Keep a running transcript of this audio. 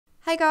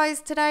Hey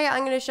guys, today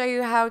I'm going to show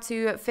you how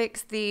to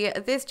fix the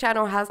 "this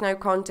channel has no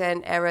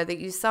content" error that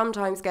you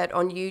sometimes get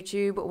on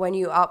YouTube when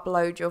you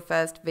upload your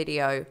first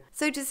video.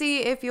 So to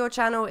see if your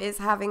channel is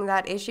having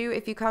that issue,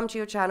 if you come to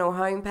your channel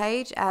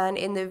homepage and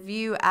in the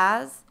view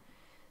as,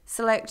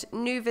 select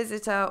new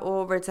visitor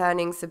or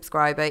returning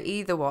subscriber,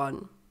 either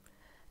one.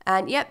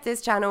 And yep,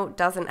 this channel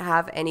doesn't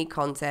have any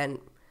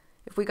content.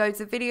 If we go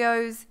to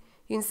videos,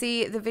 you can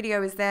see the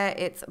video is there,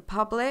 it's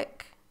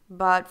public,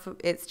 but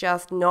it's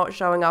just not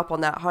showing up on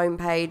that home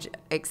page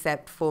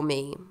except for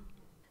me.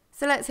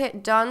 So let's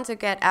hit done to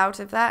get out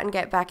of that and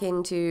get back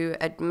into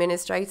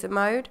administrator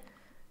mode.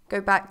 Go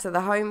back to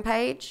the home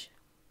page,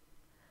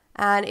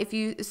 and if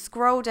you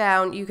scroll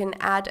down you can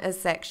add a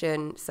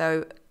section,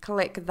 so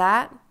click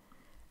that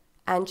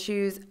and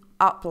choose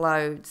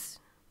uploads.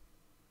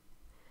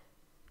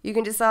 You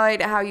can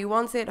decide how you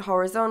want it,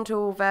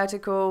 horizontal,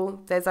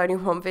 vertical. There's only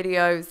one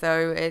video,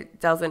 so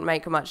it doesn't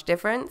make much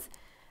difference.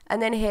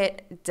 And then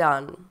hit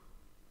done.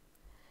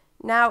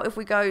 Now if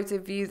we go to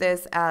view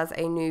this as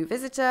a new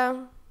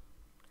visitor,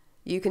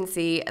 you can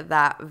see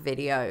that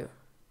video.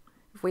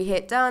 If we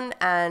hit done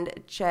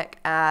and check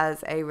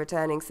as a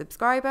returning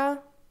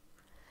subscriber,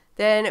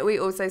 then we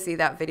also see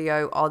that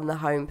video on the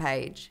home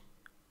page.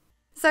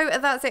 So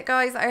that's it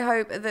guys, I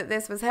hope that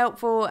this was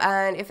helpful,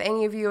 and if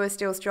any of you are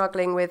still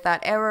struggling with that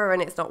error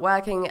and it's not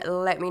working,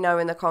 let me know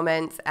in the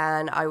comments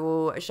and I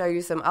will show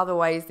you some other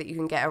ways that you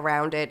can get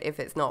around it if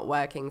it's not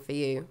working for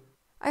you.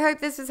 I hope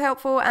this was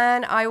helpful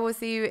and I will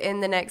see you in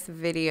the next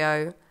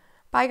video.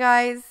 Bye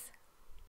guys!